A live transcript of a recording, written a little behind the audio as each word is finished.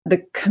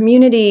the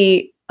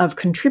community of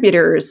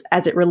contributors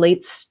as it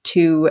relates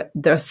to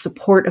the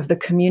support of the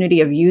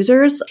community of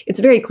users, it's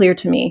very clear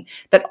to me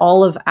that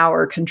all of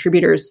our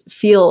contributors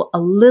feel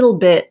a little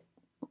bit,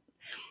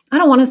 I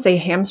don't want to say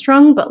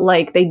hamstrung, but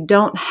like they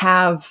don't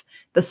have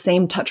the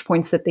same touch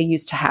points that they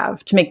used to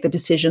have to make the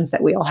decisions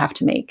that we all have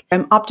to make.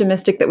 I'm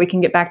optimistic that we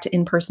can get back to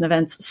in-person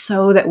events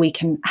so that we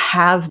can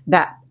have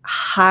that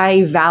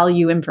high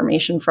value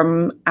information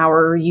from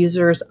our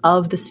users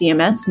of the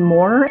CMS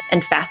more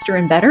and faster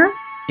and better.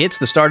 It's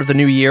the start of the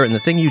new year, and the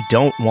thing you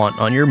don't want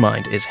on your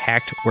mind is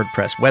hacked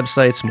WordPress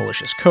websites,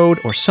 malicious code,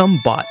 or some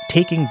bot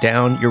taking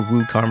down your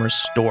WooCommerce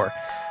store.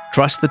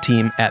 Trust the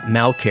team at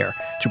Malcare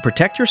to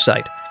protect your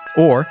site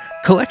or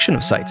collection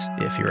of sites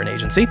if you're an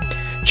agency.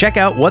 Check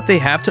out what they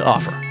have to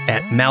offer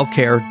at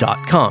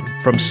malcare.com.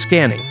 From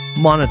scanning,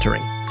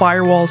 monitoring,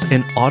 firewalls,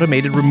 and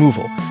automated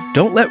removal,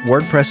 don't let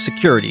WordPress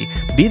security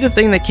be the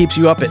thing that keeps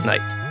you up at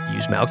night.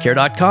 Use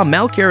malcare.com.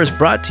 Malcare is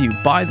brought to you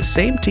by the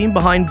same team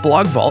behind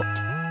BlogVault,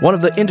 one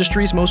of the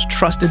industry's most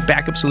trusted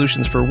backup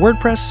solutions for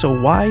WordPress,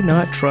 so why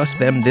not trust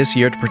them this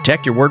year to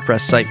protect your WordPress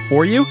site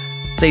for you?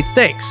 Say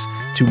thanks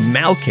to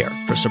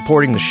Malcare for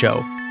supporting the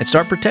show and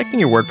start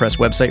protecting your WordPress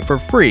website for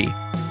free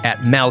at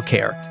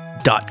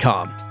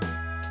malcare.com.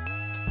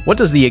 What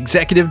does the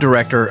executive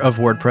director of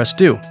WordPress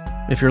do?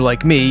 If you're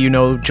like me, you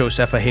know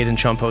Josepha Haden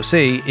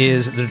Chomphosy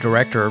is the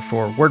director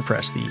for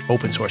WordPress, the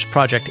open source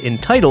project in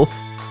title,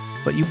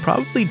 but you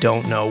probably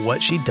don't know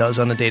what she does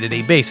on a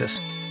day-to-day basis,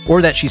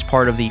 or that she's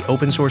part of the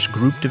open source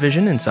group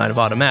division inside of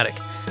Automattic.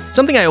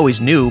 Something I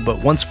always knew, but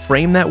once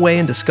framed that way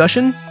in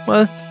discussion,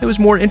 well, it was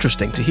more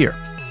interesting to hear.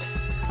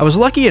 I was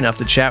lucky enough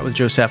to chat with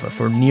Josepha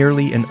for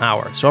nearly an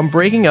hour, so I'm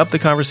breaking up the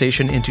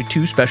conversation into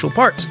two special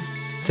parts.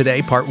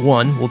 Today, part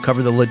one will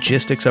cover the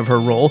logistics of her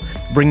role,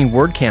 bringing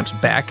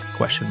WordCamps back,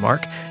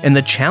 and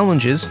the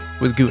challenges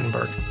with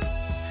Gutenberg.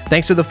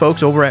 Thanks to the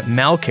folks over at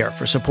Malcare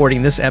for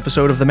supporting this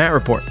episode of The Matt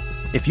Report.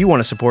 If you want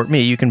to support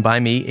me, you can buy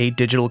me a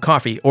digital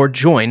coffee or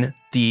join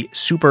the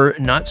super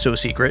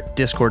not-so-secret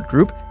Discord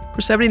group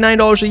for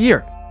 $79 a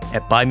year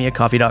at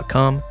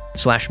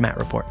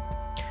buymeacoffee.com/MattReport.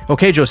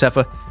 Okay,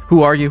 Josepha,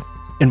 who are you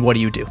and what do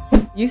you do?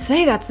 You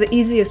say that's the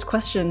easiest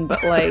question,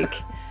 but like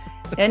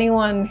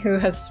anyone who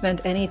has spent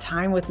any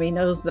time with me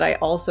knows that I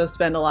also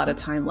spend a lot of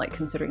time like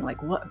considering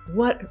like what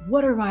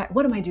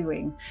am I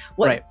doing?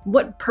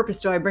 What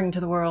purpose do I bring to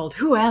the world?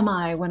 Who am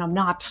I when I'm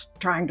not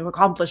trying to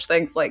accomplish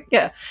things? Like,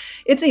 yeah,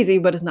 it's easy,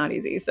 but it's not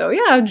easy. So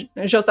yeah,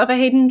 Josepha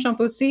Haden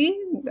Chomphosy,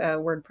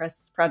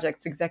 WordPress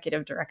project's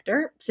executive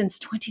director since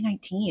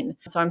 2019.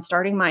 So I'm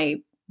starting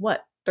my,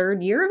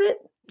 third year of it?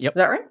 Yep. Is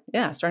that right?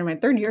 Yeah, starting my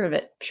third year of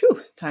it.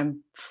 Phew,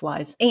 time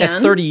flies. And that's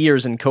 30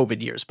 years in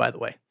COVID years, by the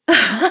way.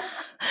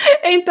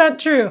 Ain't that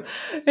true?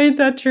 Ain't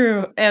that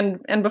true?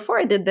 And before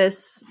I did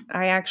this,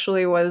 I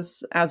actually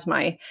was, as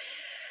my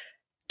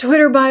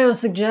Twitter bio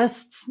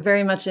suggests,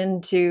 very much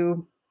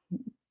into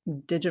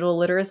digital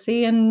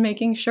literacy and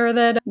making sure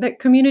that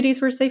communities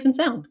were safe and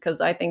sound,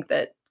 because I think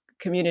that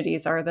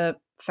communities are the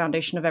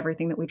foundation of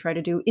everything that we try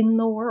to do in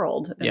the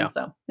world. And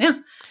so, yeah,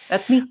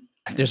 that's me.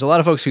 There's a lot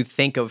of folks who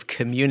think of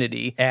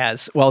community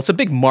as, well, it's a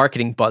big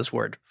marketing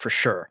buzzword for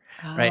sure,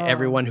 right?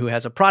 Everyone who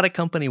has a product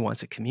company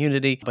wants a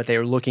community, but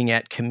they're looking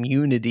at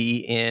community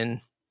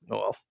in,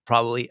 well,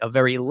 probably a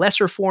very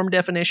lesser form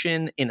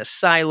definition in a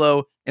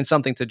silo and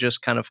something to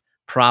just kind of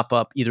prop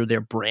up either their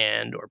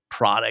brand or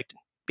product,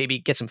 maybe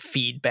get some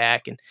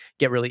feedback and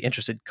get really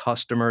interested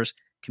customers.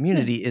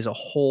 Community is a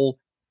whole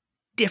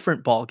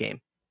different ballgame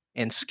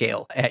and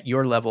scale at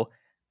your level.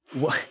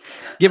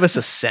 Give us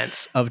a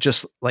sense of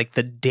just like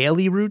the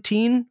daily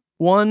routine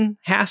one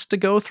has to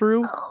go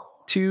through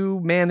to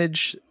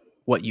manage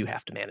what you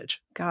have to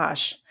manage.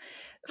 Gosh,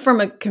 from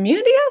a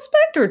community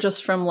aspect or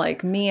just from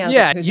like me as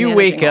who's you managing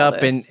wake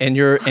up and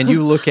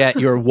you look at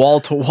your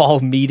wall-to-wall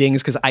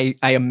meetings, because I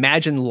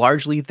imagine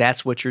largely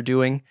that's what you're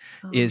doing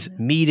is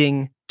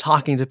meeting,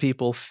 talking to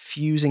people,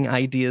 fusing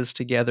ideas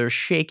together,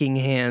 shaking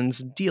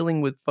hands,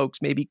 dealing with folks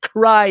maybe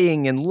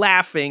crying and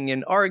laughing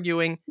and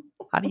arguing.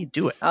 How do you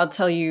do it? I'll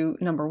tell you,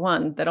 number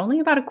one, that only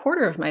about a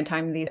quarter of my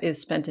time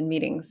is spent in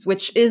meetings,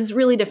 which is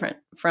really different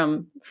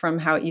from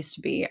how it used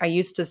to be. I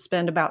used to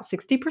spend about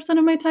 60%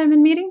 of my time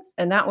in meetings,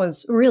 and that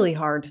was really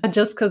hard.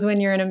 Just because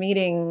when you're in a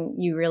meeting,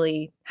 you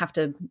really have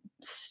to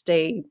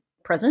stay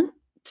present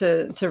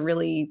to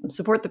really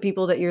support the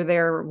people that you're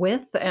there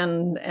with,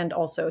 and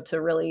also to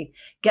really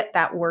get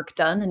that work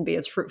done and be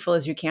as fruitful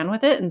as you can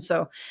with it. And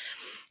so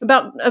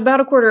about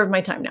a quarter of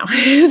my time now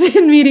is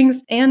in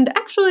meetings. And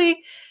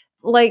actually,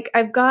 like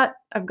I've got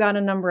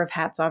a number of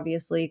hats,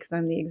 obviously, because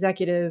I'm the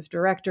executive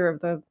director of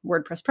the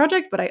WordPress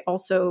project, but I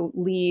also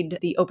lead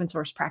the open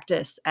source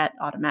practice at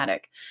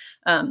Automattic.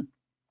 And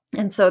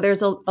so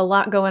there's a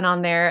lot going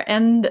on there.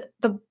 And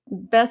the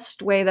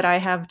best way that I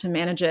have to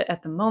manage it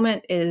at the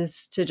moment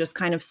is to just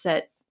kind of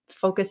set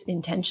focus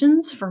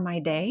intentions for my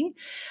day.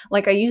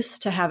 Like I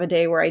used to have a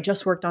day where I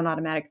just worked on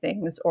automatic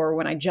things, or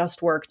when I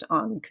just worked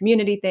on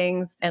community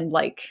things, and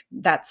like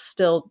that's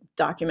still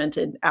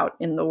documented out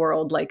in the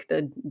world, like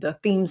the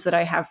themes that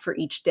I have for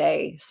each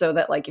day, so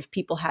that like if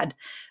people had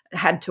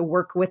to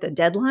work with a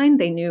deadline,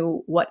 they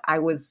knew what I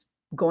was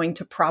going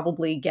to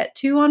probably get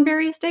to on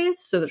various days,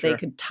 so that they Sure.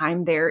 could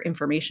time their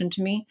information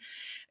to me.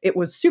 It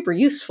was super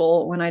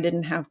useful when I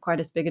didn't have quite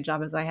as big a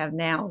job as I have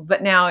now.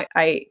 But now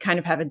I kind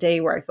of have a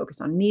day where I focus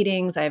on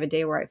meetings. I have a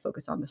day where I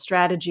focus on the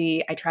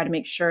strategy. I try to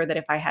make sure that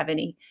if I have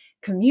any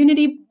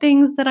community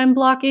things that I'm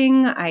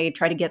blocking, I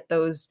try to get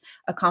those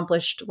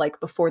accomplished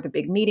like before the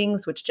big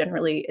meetings, which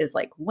generally is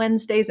like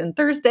Wednesdays and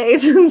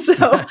Thursdays. And so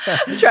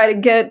I try to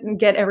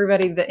get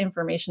everybody the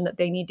information that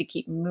they need to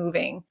keep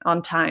moving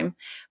on time.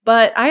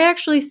 But I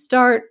actually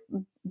start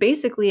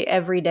basically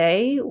every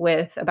day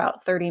with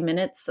about 30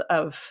 minutes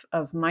of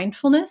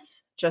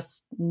mindfulness,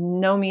 just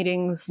no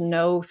meetings,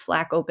 no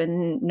Slack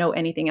open, no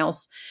anything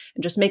else,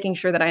 and just making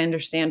sure that I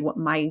understand what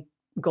my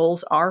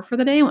goals are for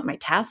the day and what my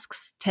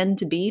tasks tend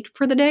to be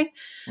for the day.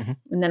 Mhm.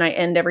 And then I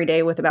end every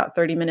day with about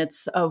 30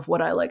 minutes of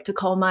what I like to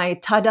call my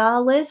ta-da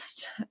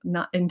list,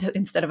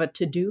 instead of a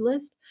to-do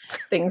list,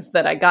 things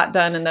that I got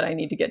done and that I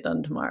need to get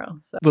done tomorrow.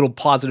 So Little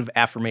positive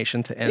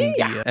affirmation to end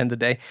yeah. the end the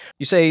day.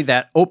 You say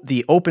that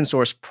the open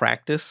source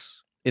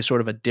practice is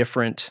sort of a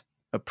different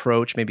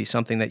approach, maybe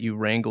something that you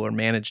wrangle or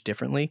manage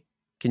differently.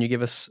 Can you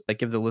give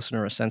the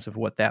listener a sense of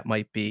what that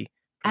might be?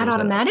 For At those that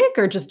Automatic,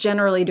 or just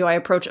generally do I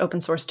approach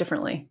open source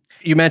differently?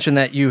 you mentioned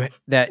that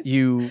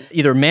you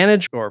either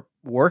manage or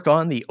work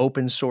on the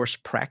open source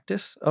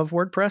practice of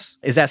WordPress.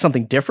 Is that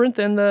something different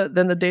than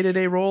the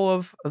day-to-day role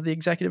of the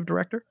executive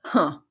director?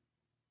 Huh.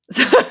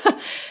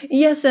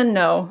 Yes and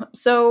no.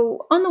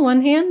 So on the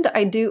one hand,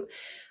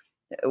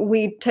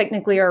 we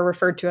technically are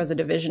referred to as a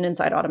division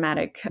inside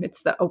Automatic.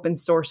 It's the open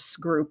source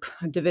group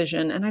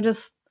division. And I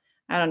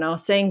don't know,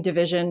 saying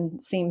division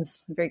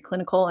seems very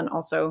clinical and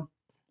also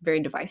very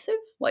divisive,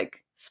 like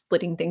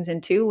splitting things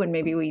in two when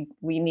maybe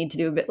we need to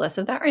do a bit less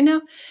of that right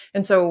now.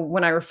 And so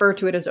when I refer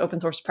to it as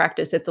open source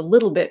practice, it's a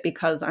little bit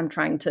because I'm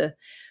trying to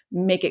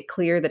make it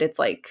clear that it's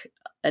like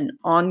an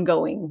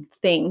ongoing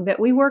thing that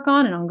we work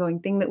on, an ongoing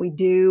thing that we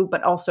do,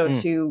 but also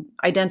Mm. to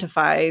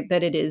identify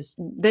that it is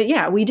that,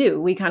 yeah,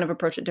 we kind of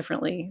approach it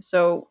differently.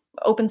 So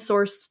open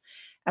source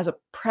as a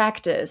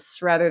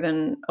practice rather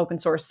than open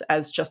source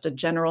as just a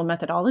general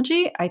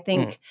methodology, I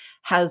think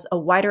has a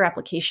wider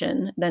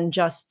application than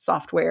just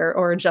software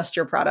or just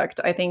your product.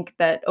 I think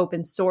that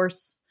open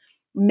source,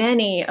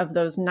 many of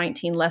those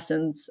 19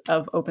 lessons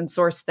of open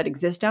source that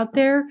exist out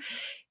there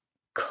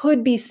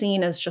could be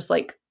seen as just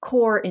like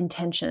core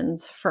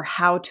intentions for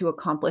how to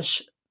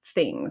accomplish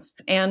things.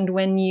 And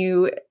when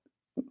you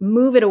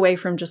move it away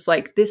from just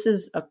like this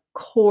is a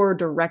core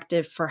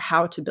directive for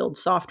how to build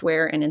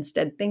software, and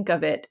instead think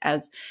of it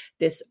as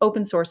this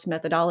open source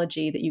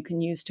methodology that you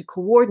can use to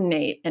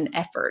coordinate an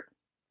effort,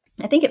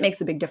 I think it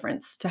makes a big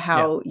difference to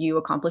how you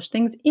accomplish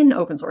things in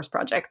open source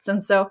projects.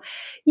 And so,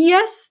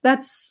 yes,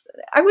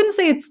 I wouldn't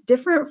say it's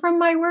different from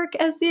my work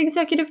as the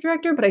executive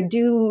director, but I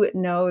do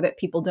know that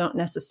people don't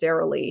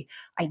necessarily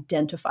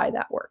identify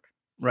that work.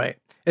 So, Right.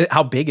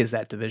 How big is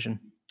that division?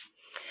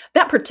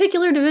 that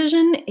particular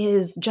division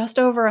is just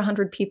over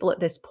 100 people at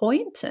this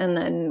point. And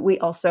then we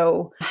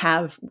also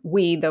have,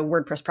 the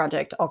WordPress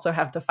project, also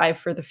have the 5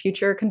 for the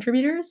Future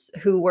contributors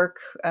who work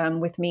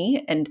with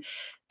me. And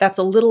that's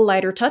a little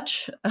lighter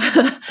touch.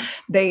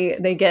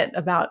 They get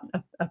about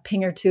a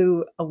ping or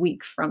two a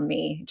week from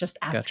me, just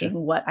asking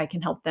what I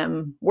can help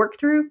them work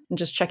through and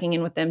just checking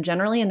in with them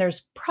generally. And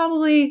there's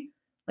probably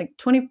like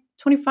 20,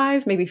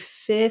 25, maybe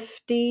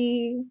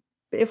 50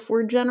 if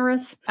we're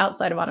generous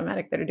outside of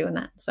Automatic that are doing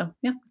that. So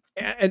yeah.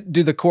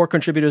 Do the core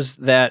contributors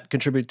that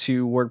contribute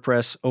to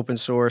WordPress, open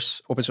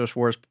source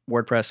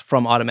WordPress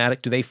from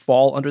Automatic, do they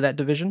fall under that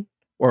division?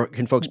 Or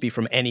can folks be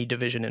from any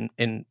division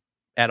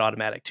at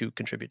Automatic to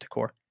contribute to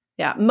core?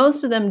 Yeah,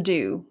 most of them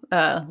do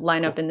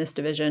line up in this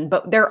division,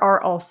 but there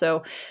are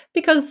also,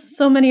 because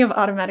so many of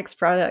Automatic's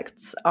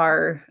products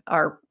are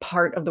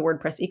part of the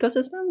WordPress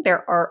ecosystem,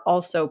 there are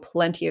also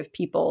plenty of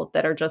people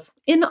that are just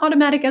in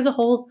Automatic as a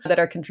whole that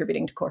are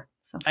contributing to core.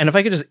 So. And if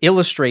I could just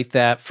illustrate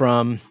that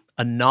from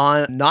a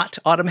not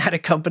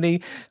Automatic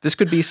company, this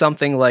could be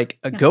something like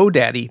a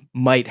GoDaddy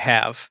might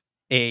have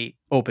a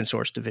open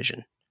source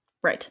division.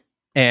 Right.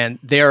 And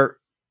their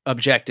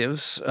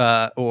objectives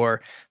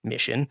or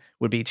mission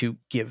would be to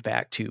give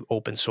back to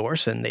open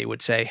source. And they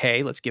would say,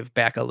 hey, let's give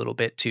back a little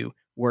bit to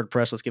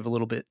WordPress. Let's give a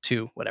little bit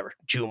to whatever,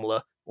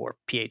 Joomla or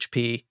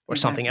PHP or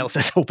something else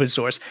as open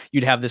source.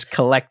 You'd have this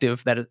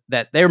collective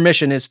that their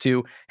mission is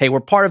to, hey, we're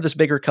part of this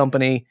bigger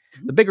company.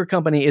 The bigger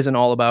company isn't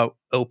all about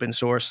open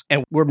source,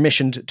 and we're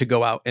missioned to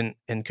go out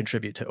and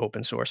contribute to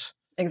open source.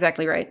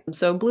 Exactly right.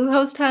 So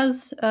Bluehost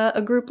has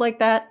a group like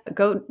that.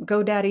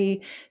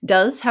 GoDaddy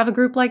does have a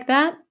group like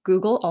that.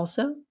 Google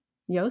also,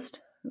 Yoast,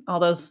 all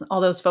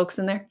those folks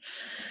in there.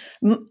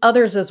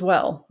 Others as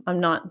well.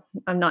 I'm not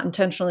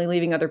intentionally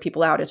leaving other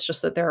people out. It's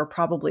just that there are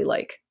probably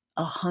like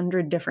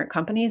 100 different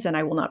companies, and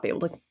I will not be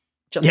able to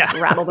just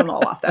rattle them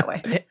all off that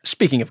way.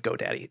 Speaking of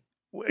GoDaddy,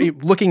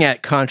 looking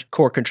at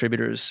core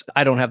contributors,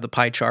 I don't have the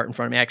pie chart in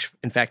front of me. Actually,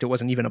 in fact, it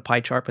wasn't even a pie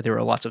chart, but there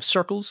were lots of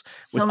circles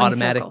with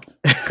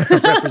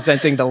Automattic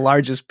representing the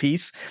largest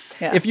piece.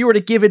 Yeah. If you were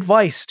to give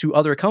advice to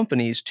other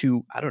companies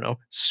to, I don't know,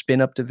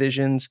 spin up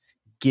divisions,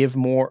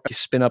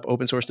 spin up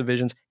open source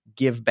divisions,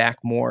 give back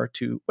more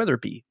to whether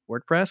it be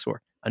WordPress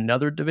or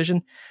another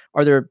division,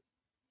 are there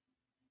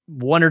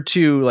one or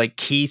two like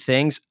key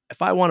things?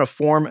 If I want to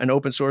form an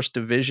open source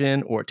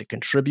division or to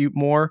contribute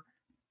more,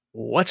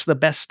 what's the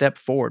best step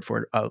forward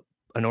for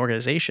an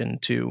organization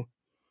to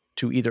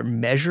either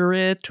measure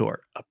it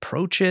or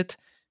approach it,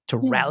 to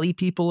rally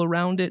people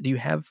around it? Do you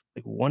have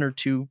like one or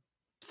two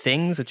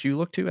things that you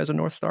look to as a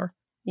North Star?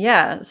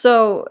 Yeah.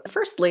 So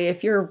firstly,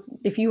 if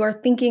you are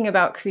thinking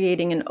about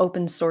creating an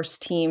open source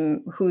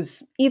team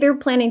who's either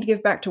planning to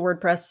give back to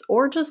WordPress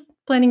or just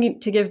planning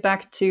to give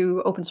back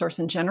to open source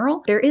in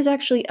general, there is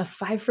actually a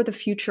 5 for the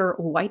Future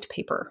white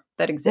paper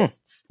that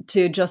exists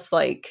to just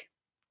like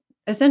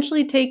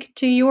essentially take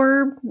to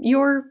your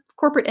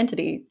corporate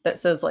entity that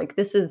says like,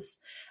 this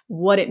is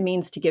what it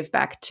means to give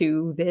back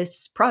to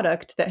this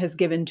product that has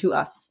given to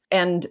us.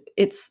 And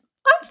it's,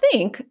 I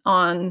think,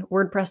 on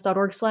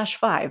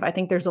wordpress.org/5. I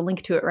think there's a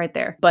link to it right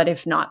there. But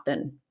if not,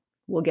 then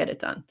we'll get it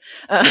done.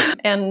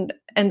 And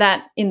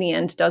that in the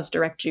end does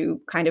direct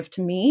you kind of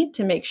to me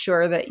to make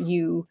sure that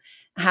you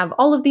have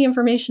all of the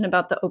information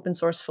about the open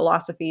source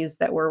philosophies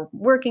that we're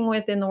working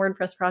with in the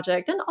WordPress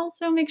project, and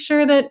also make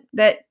sure that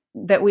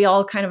we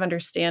all kind of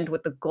understand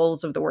what the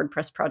goals of the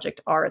WordPress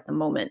project are at the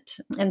moment.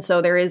 And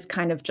so there is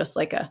kind of just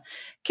like a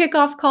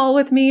kickoff call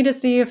with me to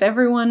see if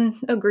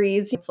everyone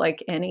agrees. It's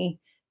like any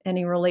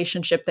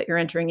relationship that you're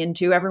entering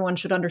into, everyone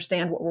should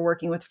understand what we're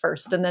working with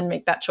first and then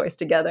make that choice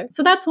together.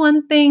 So that's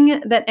one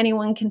thing that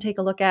anyone can take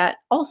a look at.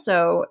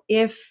 Also,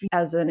 if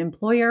as an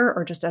employer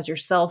or just as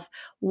yourself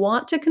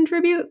want to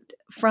contribute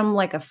from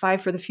like a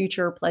 5 for the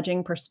Future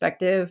pledging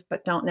perspective,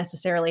 but don't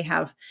necessarily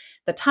have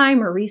the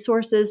time or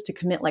resources to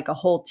commit like a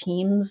whole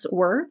team's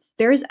worth,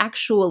 there is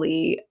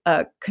actually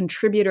a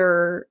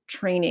contributor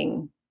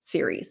training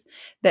series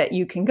that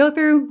you can go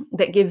through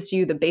that gives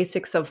you the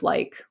basics of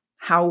like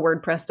how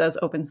WordPress does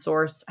open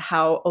source,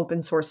 how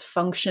open source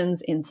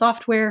functions in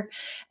software,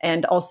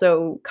 and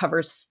also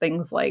covers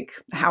things like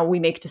how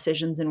we make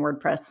decisions in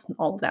WordPress,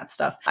 all of that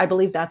stuff. I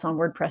believe that's on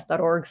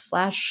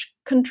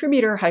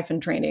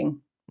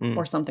wordpress.org/contributor-training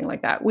or something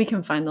like that. We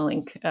can find the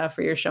link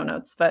for your show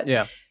notes. But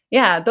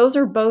yeah, those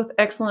are both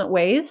excellent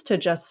ways to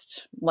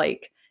just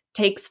like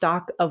take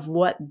stock of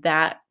what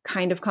that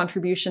kind of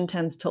contribution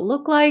tends to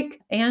look like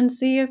and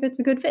see if it's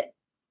a good fit.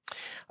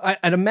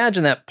 I'd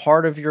imagine that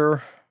part of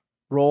your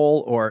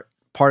role or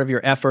part of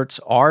your efforts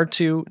are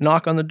to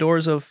knock on the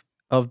doors of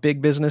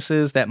big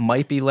businesses that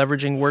might be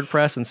leveraging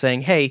WordPress and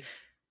saying, hey,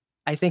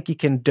 I think you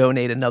can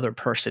donate another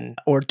person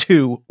or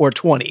 2 or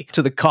 20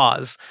 to the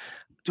cause.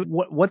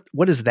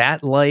 What is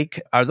that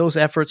like? Are those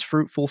efforts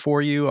fruitful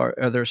for you?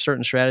 Are there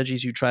certain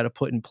strategies you try to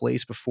put in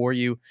place before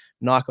you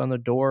knock on the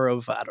door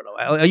of, I don't know,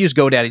 I'll use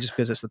GoDaddy just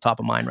because it's the top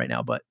of mind right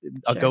now, but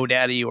a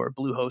GoDaddy or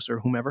Bluehost or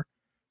whomever?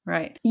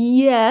 Right.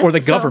 Yes. Or the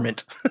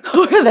government.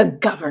 Or the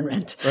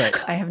government.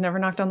 Right. I have never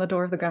knocked on the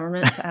door of the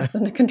government to ask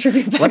them to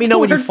contribute back. Let me know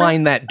when you WordPress.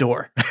 Find that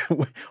door.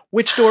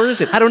 Which door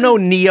is it? I don't know,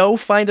 Neo.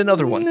 Find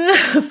another one.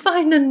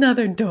 Find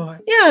another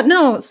door. Yeah,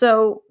 no.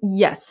 So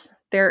yes,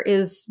 there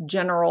is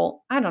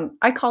general,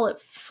 I call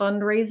it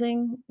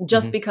fundraising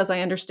just because I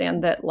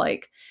understand that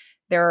like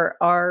there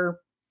are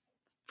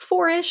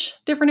 4-ish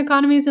different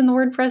economies in the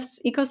WordPress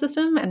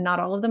ecosystem and not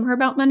all of them are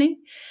about money.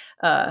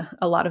 A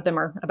lot of them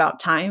are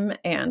about time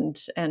and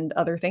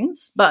other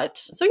things. But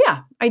so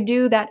yeah, I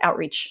do that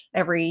outreach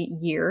every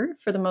year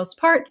for the most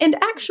part. And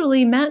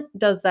actually, Matt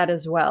does that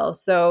as well.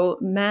 So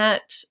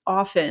Matt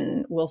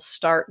often will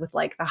start with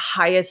like the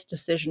highest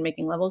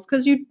decision-making levels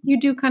because you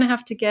do kind of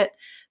have to get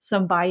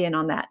some buy-in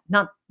on that.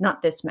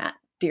 Not this Matt.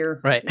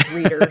 Dear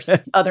readers,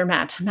 other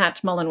Matt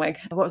Mullenweg.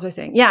 What was I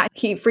saying? Yeah,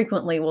 he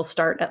frequently will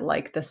start at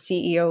like the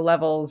CEO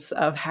levels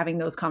of having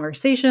those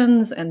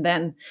conversations, and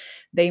then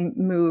they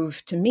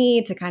move to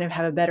me to kind of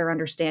have a better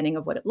understanding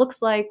of what it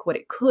looks like, what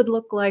it could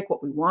look like,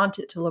 what we want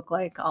it to look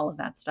like, all of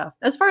that stuff.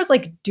 As far as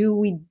like,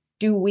 do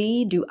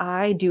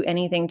I do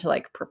anything to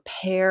like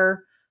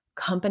prepare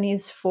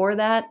companies for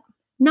that?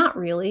 Not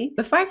really.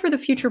 The 5 for the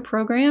Future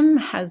program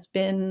has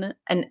been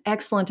an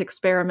excellent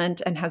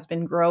experiment and has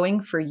been growing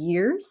for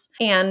years.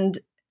 And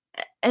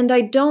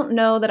I don't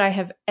know that I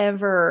have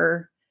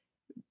ever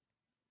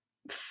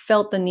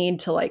felt the need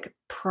to like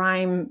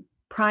prime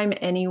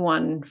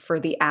anyone for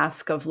the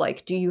ask of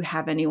like, do you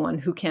have anyone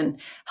who can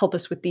help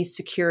us with these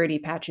security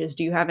patches?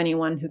 Do you have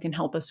anyone who can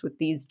help us with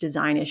these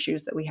design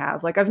issues that we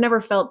have? Like, I've never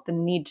felt the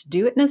need to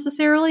do it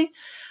necessarily.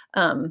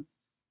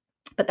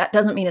 But that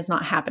doesn't mean it's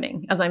not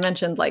happening. As I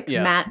mentioned, like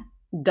Matt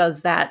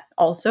does that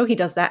also. He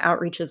does that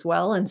outreach as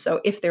well. And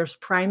so if there's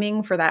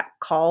priming for that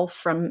call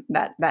from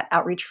that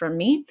outreach from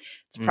me,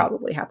 it's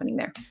probably happening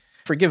there.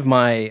 Forgive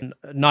my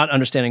not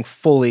understanding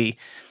fully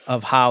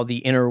of how the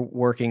inner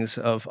workings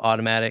of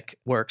Automattic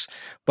works.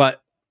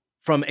 But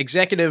from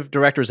executive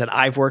directors that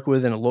I've worked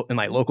with in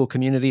my local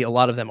community, a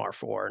lot of them are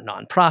for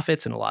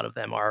nonprofits, and a lot of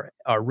them are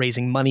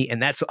raising money,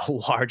 and that's a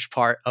large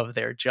part of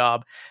their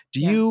job.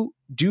 Do you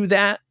do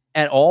that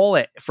at all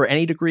for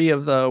any degree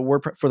of the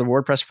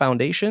WordPress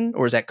Foundation,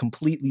 or is that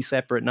completely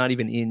separate, not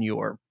even in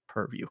your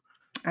purview?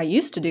 I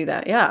used to do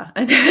that, yeah.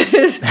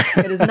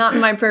 It is not in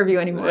my purview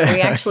anymore.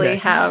 We actually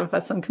have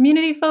some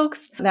community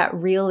folks that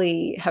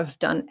really have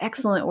done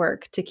excellent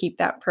work to keep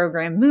that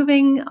program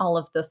moving. All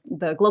of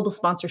the global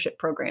sponsorship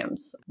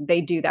programs,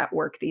 they do that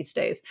work these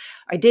days.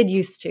 I did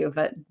used to,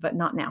 but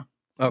not now.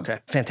 So. Okay,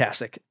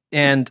 fantastic.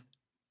 And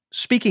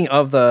speaking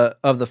of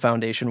the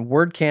foundation,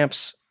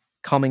 WordCamp's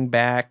coming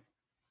back?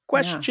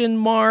 Question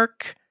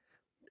mark.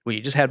 We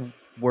just had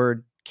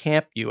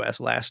WordCamp US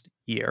last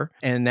year,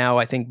 and now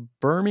I think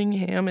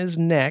Birmingham is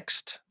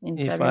next in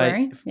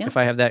February. If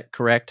I have that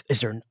correct.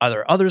 Are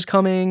there others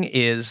coming?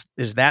 Is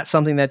that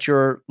something that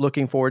you're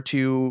looking forward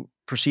to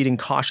proceeding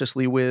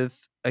cautiously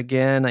with?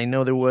 Again, I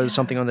know there was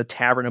something on the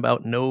Tavern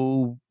about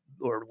no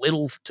or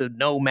little to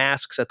no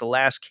masks at the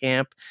last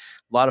camp.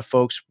 A lot of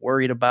folks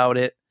worried about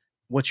it.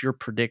 What's your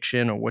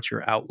prediction, or what's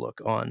your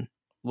outlook on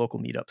local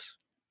meetups?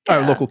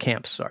 Or local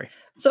camps, sorry.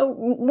 So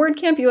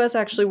WordCamp US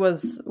actually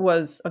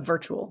was a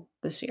virtual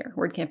this year.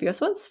 WordCamp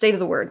US was State of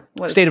the Word.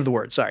 State of the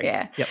Word, sorry.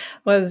 Yeah. Yep.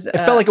 It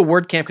felt like a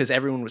WordCamp because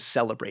everyone was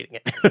celebrating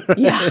it.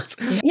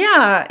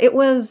 Yeah, it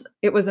was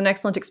an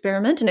excellent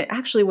experiment, and it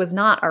actually was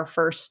not our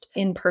first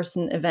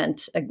in-person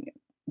event.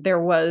 There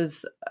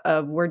was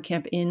a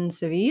WordCamp in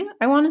Sevilla,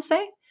 I want to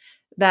say,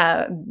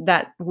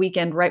 that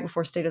weekend right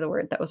before State of the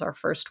Word. That was our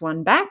first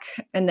one back.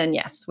 And then,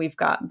 yes, we've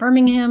got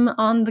Birmingham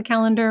on the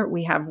calendar.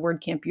 We have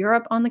WordCamp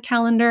Europe on the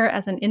calendar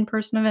as an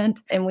in-person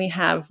event. And we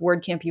have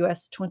WordCamp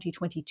US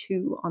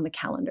 2022 on the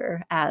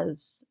calendar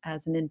as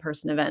an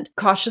in-person event.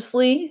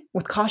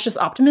 With cautious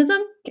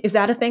optimism. Is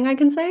that a thing I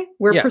can say?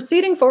 We're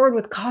proceeding forward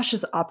with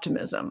cautious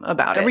optimism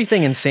about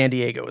Everything in San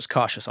Diego is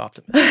cautious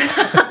optimism.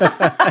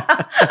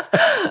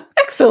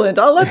 Excellent.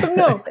 I'll let them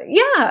know.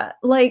 Yeah,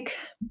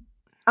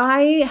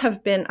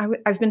 I've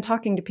been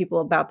talking to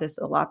people about this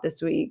a lot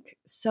this week.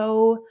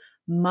 So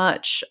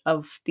much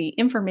of the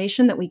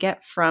information that we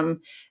get from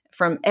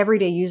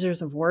everyday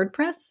users of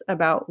WordPress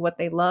about what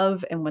they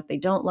love and what they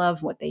don't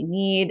love, what they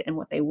need and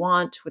what they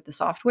want with the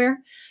software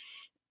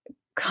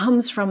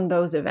comes from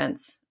those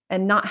events.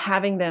 And not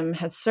having them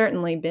has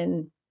certainly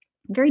been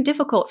very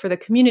difficult for the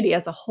community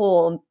as a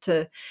whole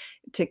to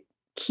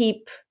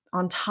keep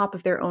on top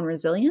of their own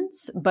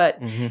resilience.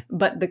 But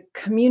the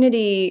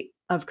community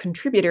of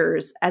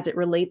contributors, as it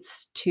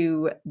relates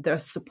to the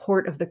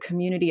support of the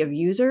community of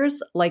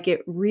users,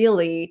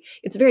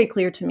 it's very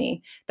clear to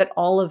me that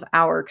all of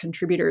our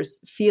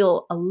contributors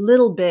feel a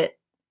little bit,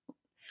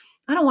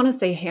 I don't want to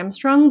say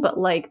hamstrung, but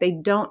they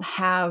don't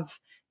have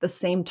the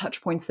same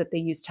touch points that they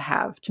used to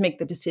have to make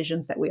the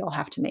decisions that we all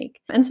have to make.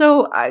 And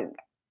so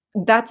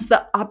that's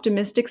the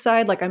optimistic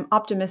side. I'm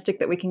optimistic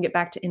that we can get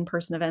back to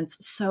in-person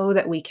events so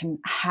that we can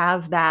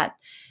have that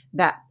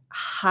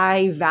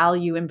high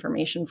value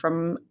information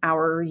from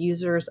our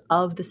users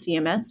of the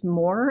CMS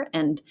more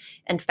and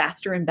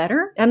faster and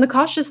better. And the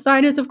cautious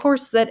side is, of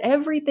course, that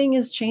everything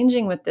is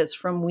changing with this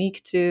from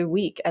week to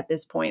week at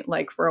this point.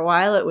 For a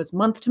while, it was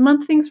month to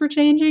month things were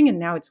changing, and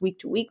now it's week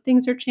to week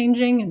things are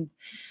changing.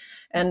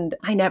 And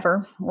I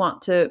never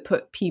want to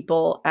put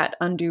people at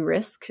undue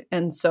risk.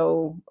 And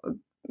so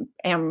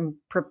am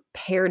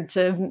prepared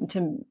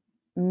to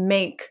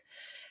make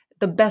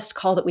the best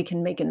call that we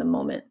can make in the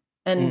moment.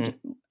 And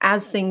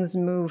as things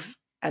move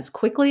as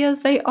quickly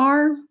as they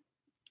are,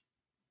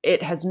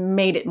 it has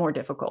made it more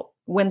difficult.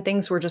 When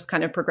things were just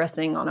kind of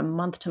progressing on a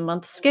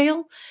month-to-month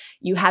scale,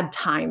 you had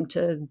time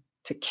to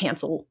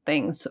cancel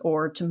things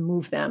or to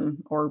move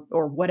them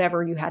or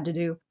whatever you had to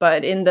do.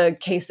 But in the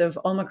case of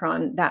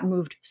Omicron, that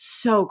moved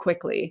so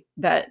quickly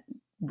that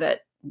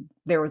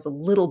there was a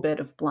little bit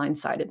of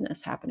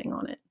blindsidedness happening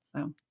on it.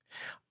 So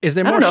I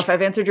don't know if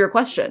I've answered your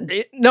question.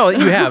 No,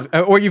 you have,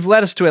 or you've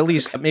led us to at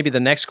least maybe the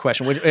next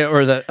question,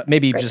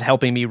 just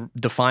helping me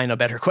define a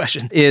better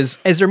question. Is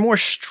there more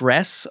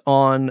stress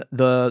on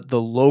the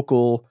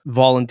local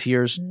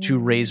volunteers to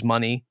raise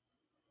money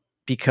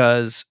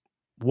because,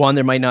 one,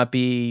 there might not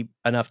be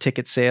enough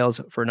ticket sales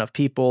for enough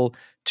people.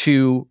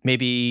 Two,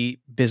 maybe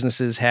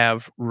businesses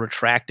have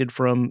retracted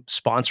from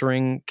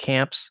sponsoring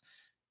camps.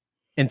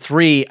 And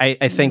three,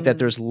 I think that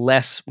there's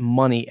less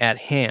money at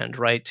hand,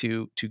 right,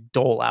 to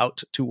dole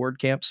out to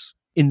WordCamps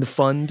in the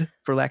fund,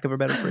 for lack of a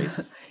better phrase.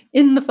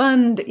 In the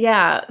fund,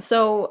 yeah.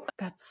 So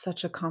that's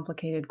such a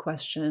complicated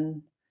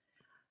question.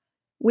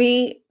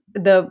 The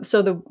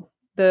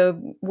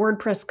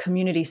WordPress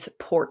community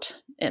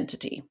support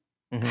entity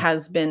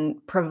has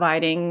been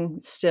providing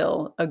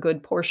still a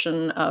good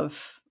portion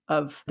of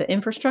the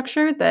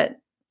infrastructure that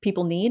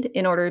people need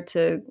in order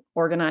to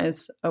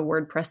organize a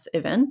WordPress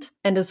event.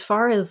 And as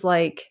far as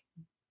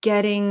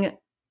getting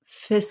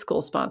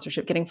fiscal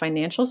sponsorship, getting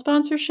financial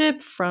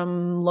sponsorship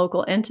from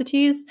local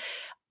entities,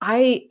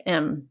 I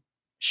am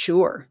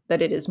sure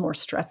that it is more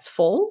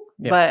stressful,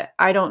 but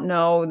I don't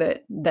know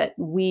that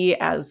we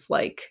as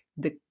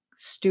the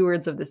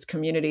stewards of this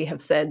community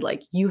have said,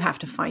 like, you have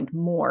to find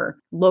more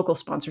local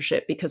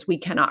sponsorship because we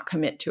cannot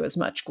commit to as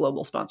much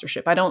global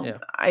sponsorship.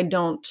 I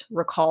don't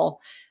recall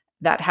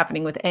that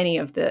happening with any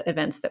of the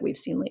events that we've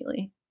seen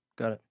lately.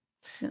 Got it.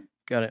 Yeah.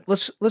 Got it.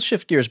 Let's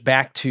shift gears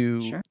back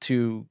to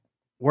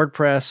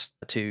WordPress,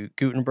 to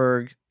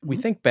Gutenberg. We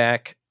think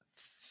back,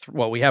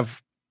 we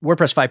have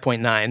WordPress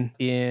 5.9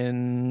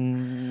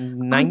 in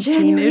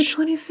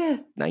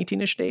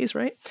 19-ish days,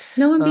 right?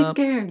 No one be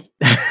scared.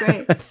 That's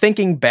great.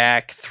 Thinking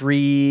back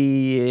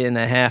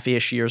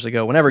 3.5-ish years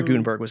ago, whenever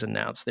Gutenberg was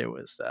announced, there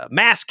was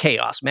mass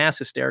chaos, mass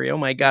hysteria. Oh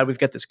my God, we've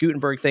got this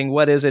Gutenberg thing.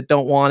 What is it?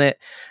 Don't want it.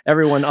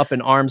 Everyone up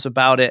in arms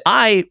about it.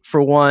 I,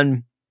 for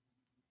one,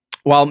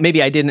 while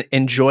maybe I didn't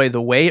enjoy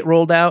the way it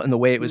rolled out and the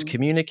way it was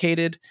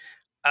communicated,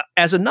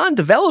 as a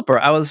non-developer,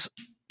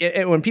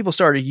 when people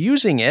started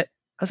using it,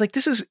 I was like,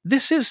 this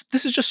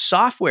is just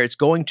software. It's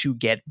going to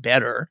get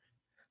better.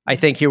 I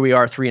think here we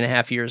are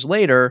 3.5 years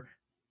later.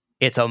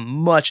 It's a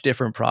much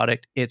different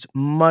product. It's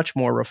much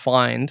more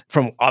refined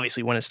from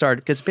obviously when it started,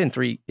 because it's been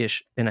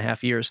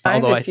 3.5 years.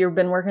 If you've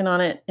been working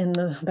on it in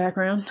the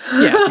background.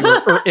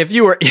 If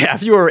you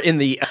were in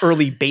the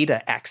early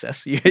beta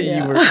access, you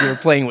were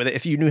playing with it.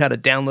 If you knew how to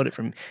download it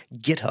from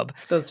GitHub.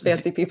 Those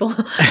fancy people.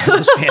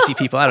 Those fancy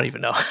people. I don't even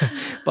know.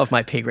 Above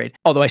my pay grade.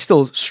 Although I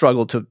still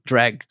struggle to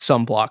drag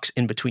some blocks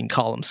in between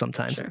columns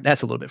sometimes. Sure.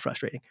 That's a little bit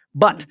frustrating.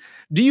 But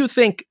do you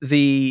think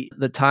the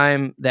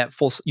time that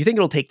you think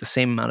it'll take the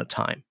same amount of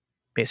time,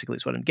 basically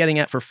is what I'm getting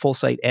at, for full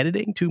site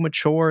editing to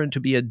mature and to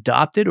be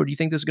adopted? Or do you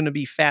think this is going to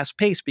be fast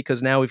paced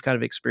because now we've kind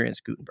of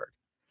experienced Gutenberg?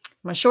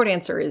 My short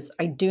answer is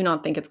I do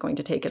not think it's going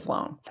to take as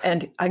long.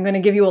 And I'm going to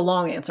give you a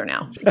long answer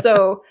now.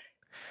 So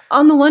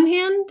on the one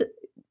hand,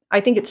 I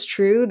think it's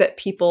true that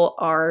people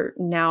are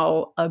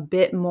now a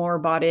bit more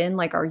bought in,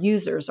 like our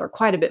users are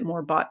quite a bit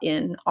more bought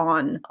in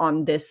on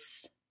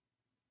this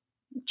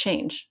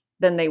change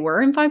than they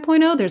were in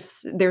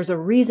 5.0. There's a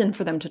reason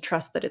for them to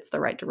trust that it's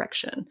the right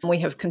direction. We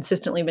have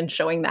consistently been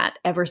showing that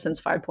ever since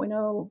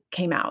 5.0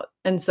 came out.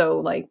 And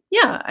so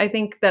I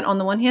think that on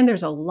the one hand,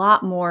 there's a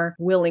lot more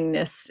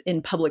willingness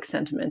in public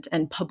sentiment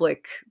and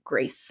public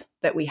grace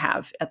that we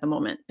have at the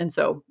moment. And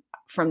so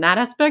from that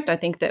aspect, I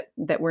think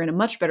that we're in a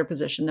much better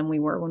position than we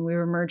were when we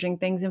were merging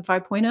things in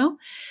 5.0.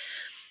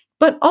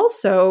 But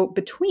also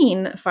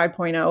between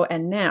 5.0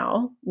 and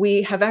now,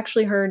 we have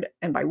actually heard,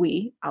 and by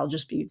we, I'll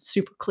just be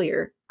super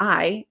clear,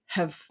 I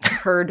have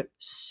heard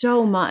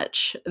so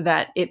much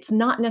that it's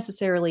not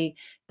necessarily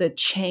the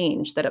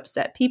change that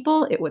upset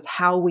people. It was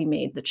how we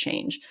made the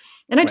change.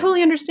 And I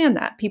totally understand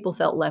that. People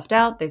felt left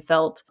out. They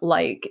felt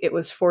like it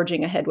was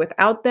forging ahead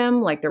without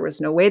them, like there was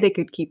no way they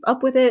could keep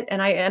up with it.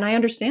 And I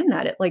understand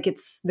that.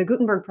 It's the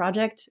Gutenberg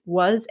project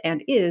was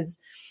and is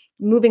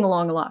moving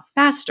along a lot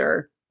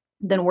faster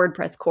than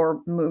WordPress core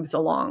moves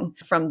along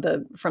from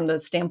the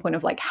standpoint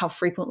of how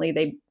frequently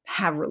they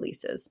have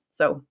releases.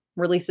 So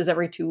releases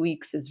every 2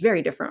 weeks is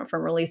very different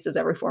from releases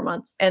every 4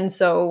 months. And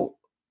so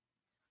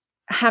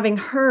having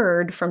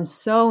heard from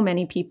so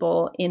many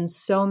people in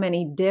so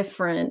many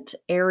different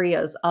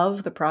areas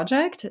of the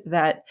project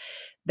that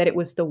it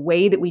was the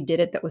way that we did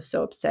it that was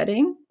so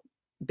upsetting,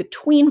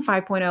 between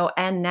 5.0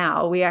 and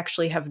now, we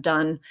actually have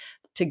done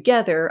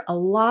together a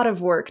lot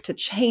of work to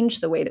change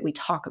the way that we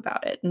talk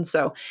about it. And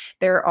so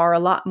there are a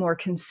lot more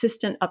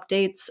consistent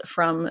updates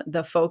from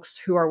the folks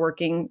who are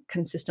working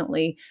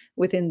consistently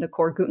within the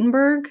core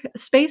Gutenberg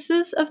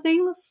spaces of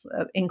things,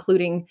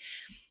 including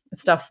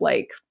stuff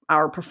like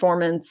our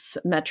performance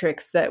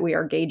metrics that we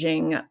are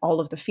gauging, all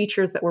of the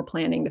features that we're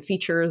planning, the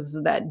features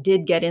that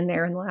did get in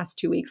there in the last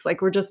 2 weeks.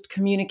 We're just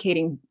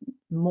communicating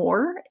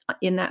more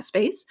in that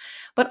space.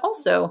 But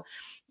also,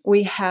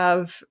 we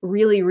have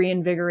really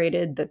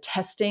reinvigorated the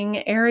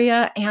testing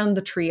area and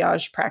the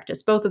triage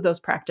practice, both of those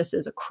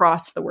practices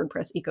across the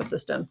WordPress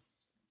ecosystem,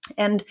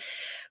 and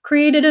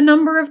created a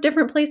number of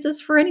different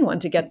places for anyone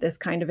to get this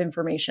kind of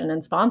information,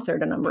 and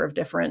sponsored a number of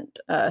different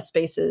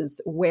spaces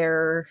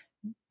where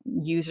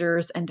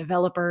users and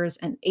developers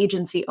and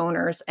agency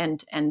owners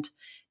and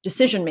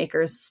decision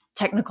makers,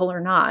 technical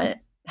or not,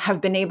 have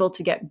been able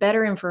to get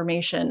better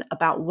information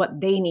about what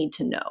they need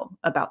to know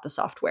about the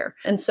software.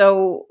 And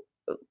so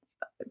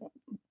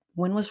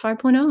when was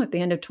 5.0? At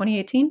the end of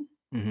 2018?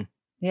 Mm-hmm.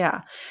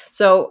 Yeah.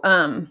 So,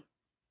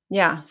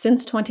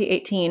 since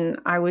 2018,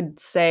 I would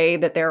say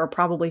that there are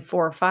probably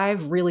 4 or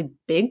 5 really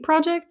big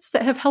projects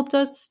that have helped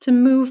us to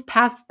move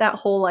past that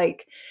whole,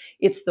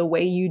 it's the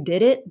way you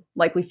did it.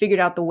 We figured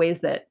out the ways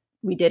that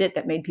we did it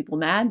that made people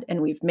mad,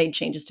 and we've made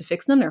changes to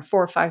fix them. There are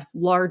 4 or 5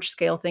 large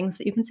scale things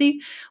that you can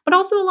see, but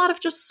also a lot of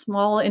just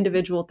small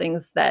individual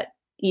things that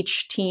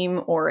each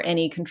team or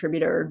any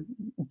contributor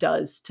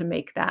does to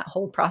make that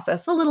whole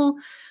process a little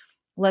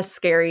less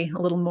scary,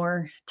 a little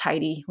more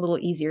tidy, a little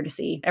easier to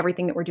see.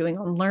 Everything that we're doing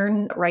on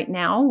Learn right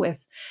now,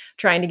 with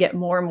trying to get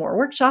more and more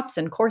workshops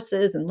and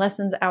courses and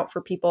lessons out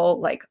for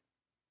people,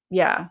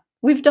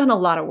 we've done a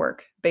lot of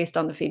work based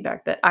on the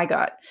feedback that I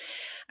got.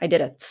 I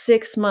did a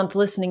 6-month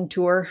listening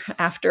tour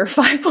after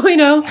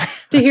 5.0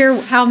 to hear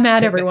how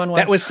mad everyone was.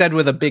 That was said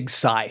with a big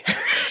sigh.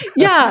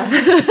 Yeah.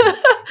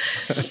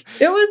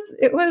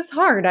 It was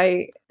hard.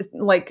 I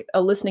like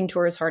a listening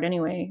tour is hard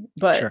anyway,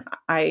 but Sure.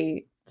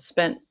 I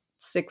spent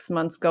 6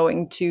 months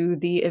going to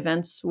the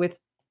events with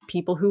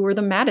people who were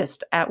the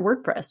maddest at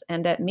WordPress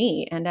and at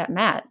me and at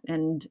Matt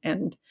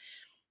and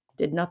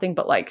did nothing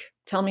but like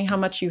tell me how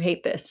much you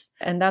hate this.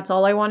 And that's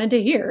all I wanted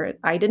to hear.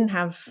 I didn't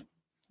have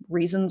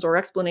reasons or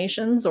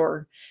explanations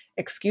or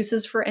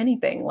excuses for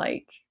anything.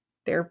 Like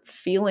their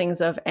feelings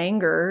of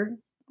anger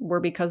were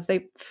because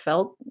they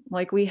felt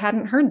like we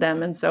hadn't heard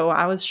them. And so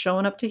I was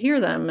showing up to hear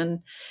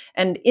them.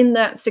 And in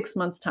that 6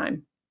 months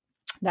time,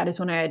 that is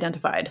when I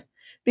identified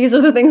these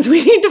are the things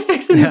we need to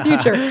fix in the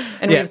future.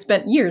 And we've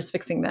spent years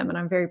fixing them. And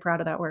I'm very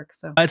proud of that work.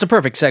 So it's a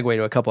perfect segue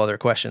to a couple other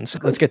questions.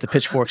 Let's get the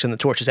pitchforks and the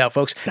torches out,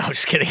 folks. No,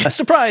 just kidding.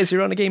 Surprise,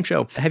 you're on a game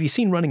show. Have you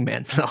seen Running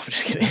Man? No, I'm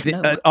just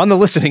kidding. No. On the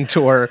listening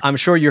tour, I'm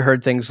sure you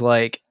heard things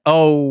like,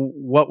 oh,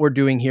 what we're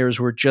doing here is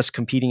we're just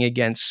competing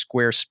against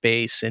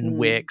Squarespace and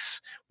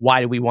Wix.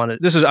 Why do we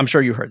want to? I'm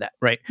sure you heard that,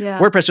 right? Yeah.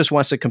 WordPress just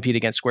wants to compete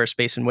against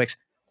Squarespace and Wix.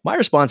 My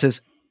response is,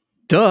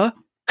 duh.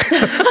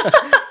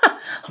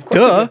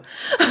 Duh.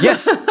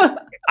 Yes,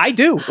 I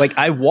do. Like,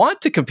 I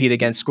want to compete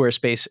against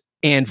Squarespace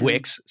and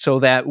Wix so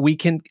that we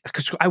can,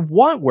 because I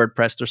want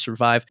WordPress to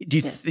survive.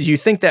 Do you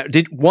think that,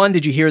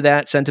 did you hear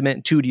that sentiment?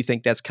 And two, do you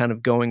think that's kind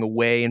of going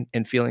away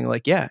and feeling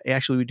like, yeah,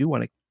 actually we do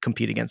want to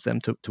compete against them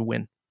to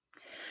win?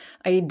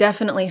 I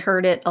definitely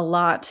heard it a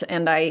lot,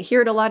 and I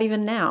hear it a lot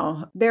even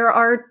now. There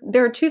are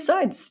two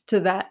sides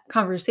to that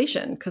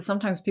conversation, because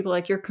sometimes people are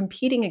like, you're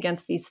competing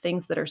against these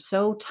things that are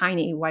so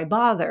tiny, why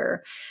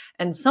bother?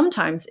 And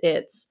sometimes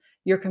it's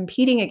you're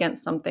competing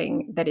against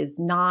something that is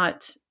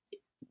not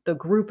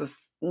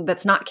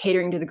that's not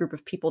catering to the group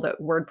of people that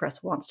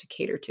WordPress wants to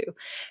cater to.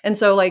 And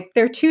so like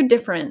there are two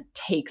different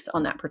takes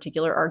on that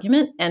particular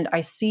argument, and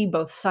I see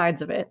both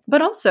sides of it.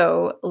 But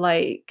also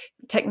like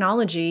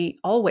technology,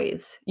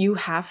 always, you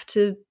have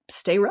to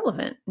stay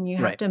relevant and you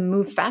have to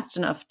move fast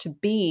enough to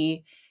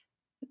be,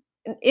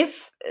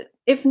 if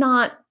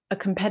not a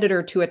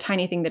competitor to a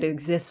tiny thing that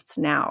exists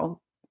now,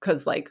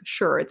 because like,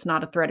 sure, it's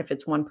not a threat if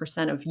it's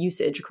 1% of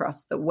usage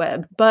across the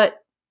web,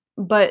 but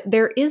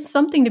there is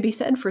something to be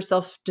said for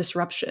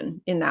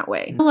self-disruption in that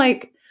way.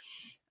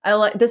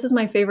 This is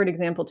my favorite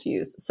example to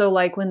use. So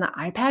like when the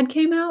iPad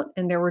came out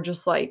and there were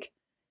just like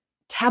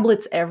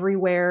tablets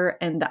everywhere,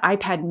 and the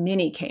iPad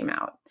mini came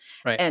out,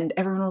 and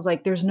everyone was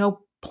like, there's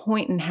no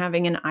point in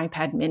having an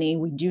iPad mini.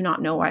 We do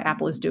not know why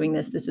Apple is doing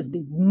this. This is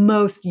the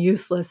most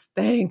useless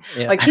thing.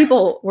 Yeah. Like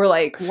people were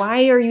like,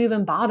 why are you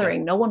even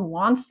bothering? No one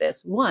wants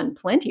this. One,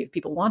 plenty of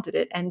people wanted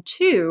it. And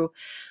two,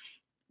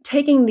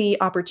 taking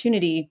the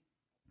opportunity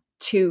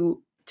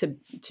to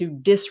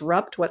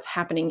disrupt what's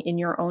happening in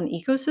your own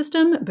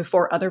ecosystem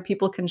before other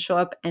people can show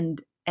up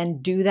and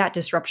do that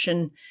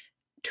disruption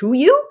to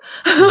you.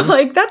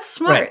 Like that's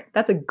smart. Right.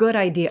 That's a good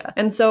idea.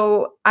 And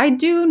so I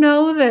do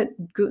know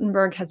that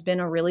Gutenberg has been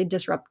a really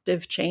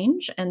disruptive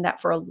change, and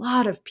that for a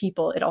lot of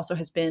people, it also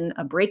has been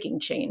a breaking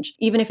change.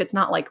 Even if it's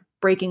not like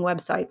breaking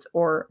websites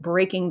or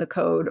breaking the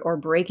code or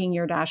breaking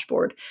your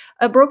dashboard,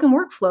 a broken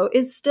workflow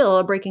is still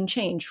a breaking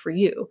change for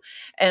you.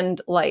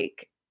 And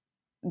like,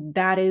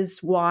 that is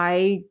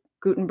why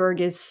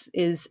Gutenberg is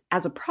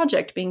as a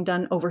project being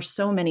done over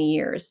so many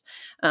years.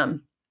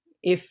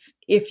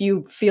 If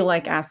you feel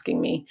like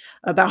asking me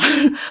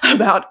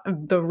about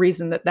the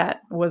reason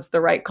that was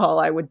the right call,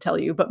 I would tell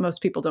you, but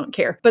most people don't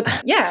care. But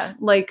yeah,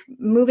 like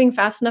moving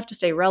fast enough to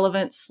stay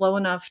relevant, slow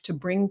enough to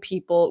bring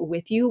people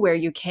with you where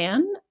you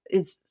can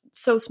is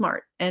so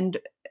smart. And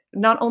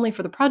not only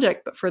for the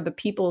project, but for the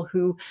people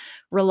who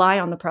rely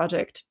on the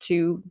project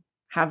to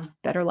have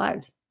better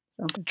lives.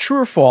 So.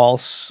 True or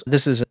false,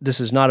 this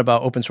is not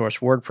about open source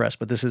WordPress,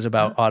 but this is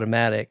about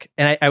Automattic.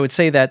 And I would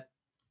say that,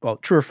 well,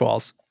 true or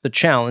false, the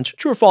challenge,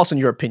 true or false in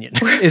your opinion,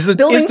 is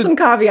building some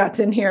caveats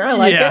in here. I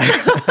like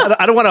it.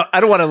 I don't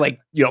want to like,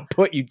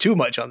 put you too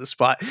much on the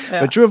spot.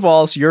 Yeah. But true or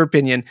false, your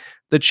opinion,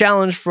 the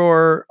challenge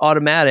for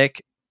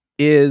Automattic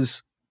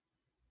is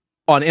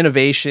on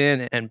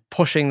innovation and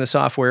pushing the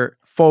software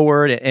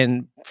forward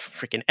and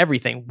freaking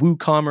everything.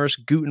 WooCommerce,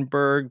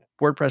 Gutenberg,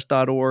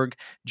 WordPress.org,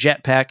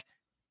 Jetpack.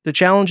 The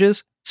challenge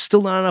is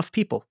still not enough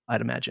people,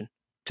 I'd imagine,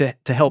 to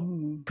help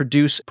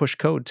push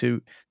code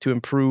to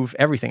improve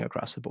everything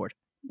across the board.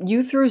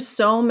 You threw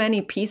so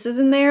many pieces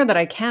in there that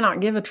I cannot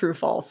give a true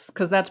false,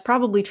 because that's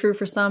probably true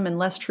for some and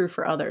less true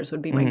for others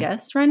would be my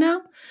guess right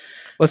now.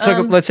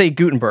 Let's say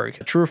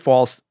Gutenberg, true or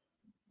false,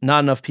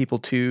 not enough people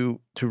to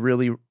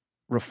really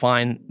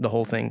refine the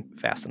whole thing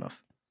fast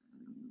enough.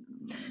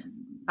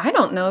 I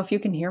don't know if you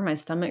can hear my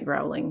stomach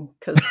growling,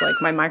 because like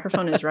my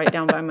microphone is right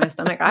down by my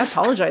stomach. I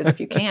apologize if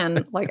you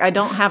can. Like I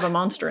don't have a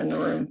monster in the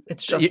room.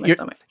 It's just my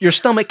stomach. Your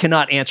stomach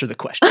cannot answer the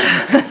question.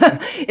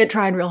 It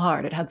tried real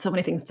hard. It had so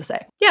many things to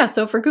say. Yeah.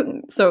 So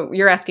so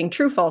you're asking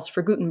true, false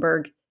for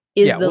Gutenberg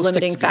is the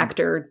limiting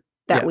factor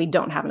that we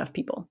don't have enough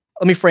people.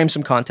 Let me frame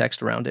some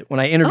context around it.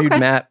 When I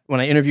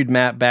interviewed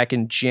Matt back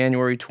in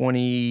January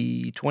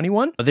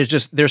 2021,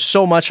 there's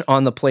so much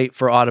on the plate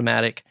for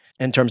Automattic.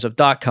 In terms of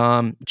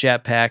 .com,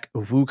 Jetpack,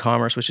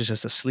 WooCommerce, which is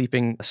just a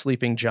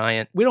sleeping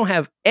giant. We don't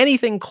have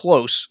anything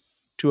close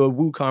to a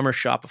WooCommerce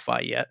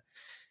Shopify yet.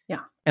 Yeah.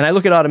 And I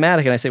look at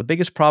Automattic and I say, the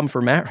biggest problem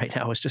for Matt right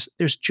now is just,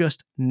 there's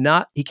just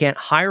not, he can't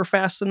hire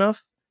fast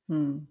enough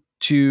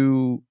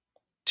to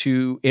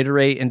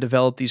iterate and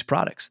develop these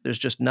products. There's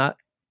just not,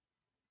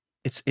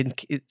 it's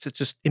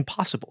just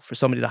impossible for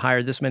somebody to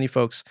hire this many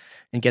folks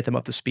and get them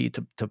up to speed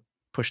to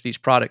push these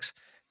products.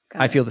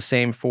 I feel the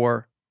same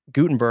for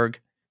Gutenberg.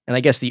 And I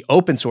guess the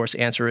open source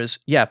answer is,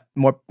 yeah,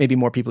 maybe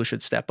more people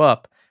should step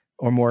up,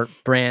 or more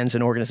brands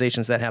and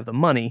organizations that have the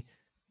money,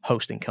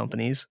 hosting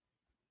companies,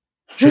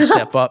 should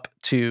step up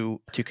to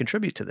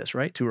contribute to this,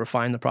 right? To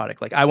refine the product.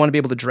 Like, I want to be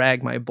able to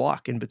drag my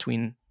block in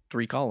between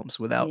 3 columns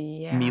without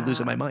me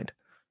losing my mind.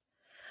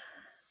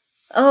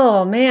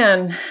 Oh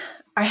man,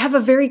 I have a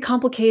very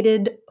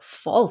complicated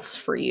false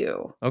for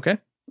you. Okay.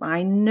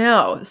 I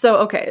know.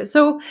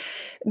 So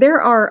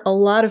there are a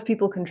lot of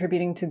people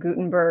contributing to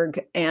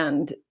Gutenberg,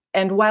 and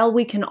while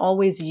we can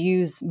always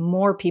use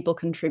more people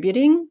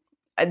contributing,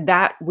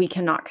 that we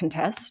cannot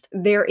contest,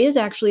 there is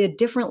actually a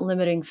different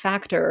limiting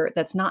factor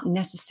that's not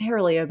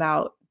necessarily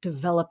about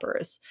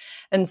developers.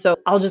 And so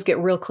I'll just get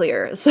real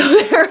clear. So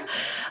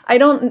I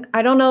don't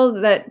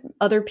know that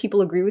other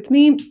people agree with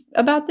me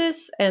about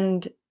this,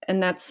 and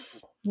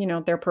that's,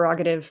 their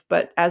prerogative.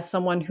 But as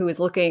someone who is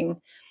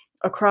looking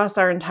across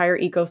our entire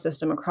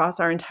ecosystem, across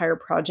our entire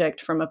project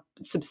from a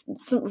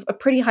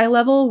pretty high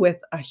level, with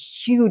a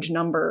huge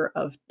number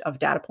of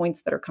data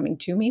points that are coming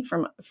to me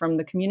from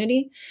the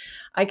community,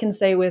 I can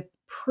say with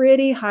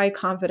pretty high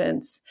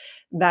confidence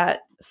that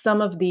some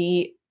of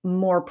the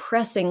more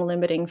pressing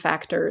limiting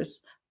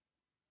factors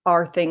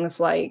are things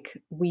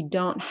like, we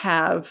don't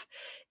have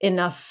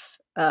enough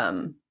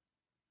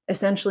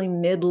essentially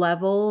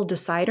mid-level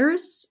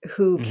deciders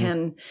who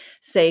can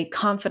say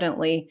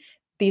confidently,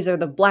 these are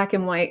the black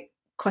and white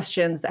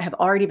questions that have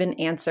already been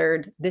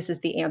answered. This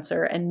is the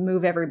answer, and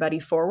move everybody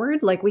forward.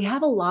 Like, we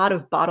have a lot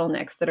of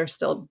bottlenecks that are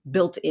still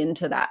built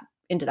into that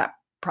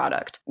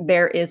product.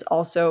 There is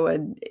also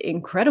an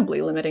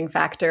incredibly limiting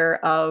factor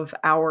of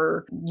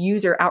our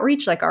user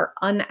outreach, like our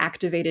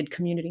unactivated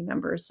community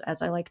members,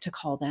 as I like to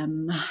call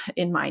them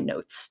in my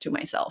notes to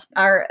myself,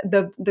 are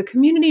the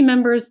community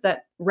members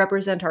that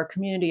represent our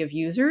community of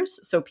users.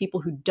 So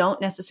people who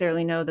don't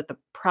necessarily know that the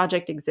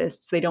project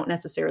exists, they don't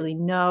necessarily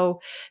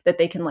know that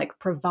they can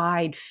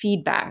provide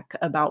feedback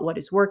about what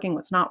is working,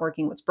 what's not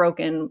working, what's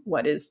broken,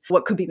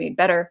 what could be made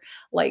better.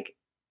 Like,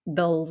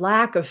 the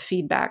lack of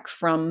feedback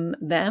from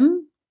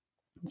them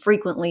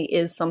frequently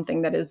is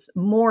something that is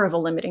more of a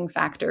limiting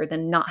factor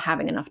than not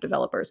having enough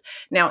developers.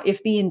 Now,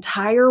 if the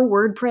entire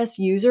WordPress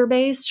user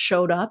base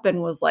showed up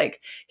and was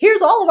like,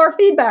 here's all of our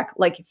feedback,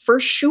 for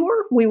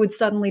sure, we would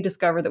suddenly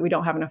discover that we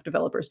don't have enough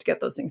developers to get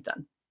those things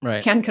done.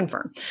 Right. Can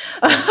confirm.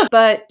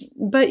 But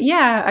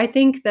yeah, I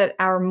think that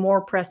our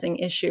more pressing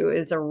issue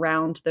is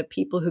around the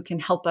people who can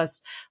help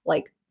us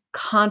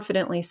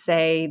confidently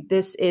say,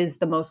 this is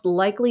the most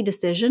likely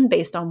decision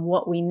based on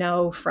what we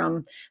know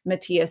from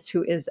Matthias,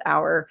 who is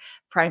our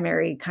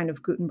primary kind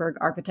of Gutenberg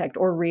architect,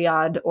 or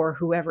Riyadh, or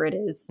whoever it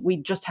is. We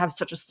just have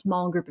such a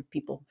small group of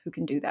people who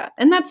can do that.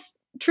 And that's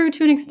true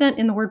to an extent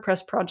in the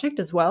WordPress project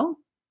as well.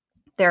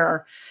 There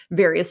are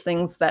various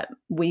things that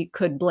we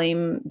could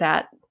blame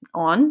that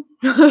on.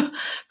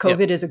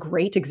 COVID is a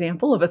great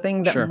example of a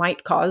thing that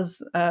might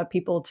cause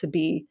people to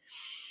be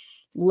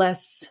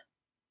less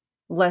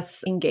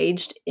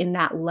engaged in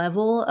that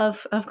level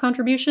of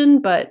contribution.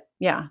 But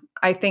yeah,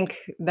 I think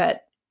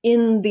that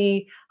in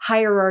the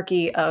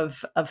hierarchy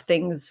of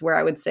things where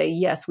I would say,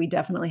 yes, we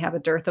definitely have a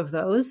dearth of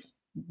those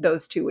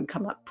two would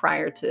come up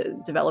prior to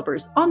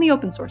developers on the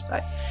open source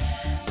side.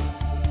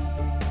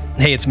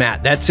 Hey, it's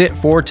Matt. That's it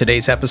for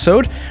today's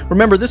episode.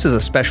 Remember, this is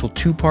a special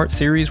 2-part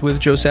series with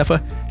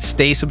Josepha.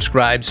 Stay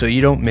subscribed so you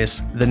don't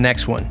miss the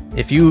next one.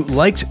 If you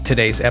liked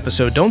today's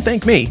episode, don't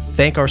thank me.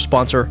 Thank our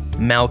sponsor,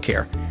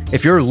 Malcare.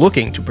 If you're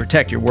looking to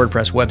protect your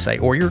WordPress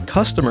website or your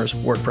customer's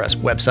WordPress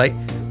website,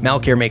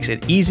 Malcare makes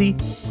it easy,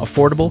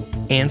 affordable,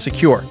 and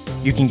secure.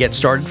 You can get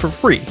started for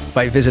free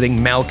by visiting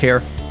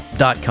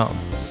malcare.com.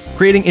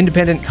 Creating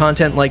independent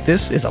content like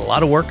this is a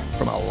lot of work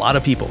from a lot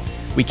of people.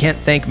 We can't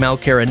thank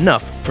Malcare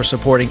enough for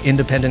supporting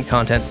independent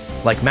content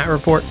like Matt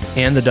Report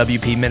and the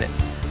WP Minute.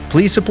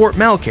 Please support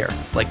Malcare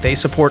like they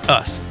support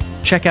us.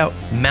 Check out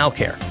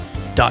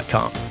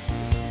malcare.com.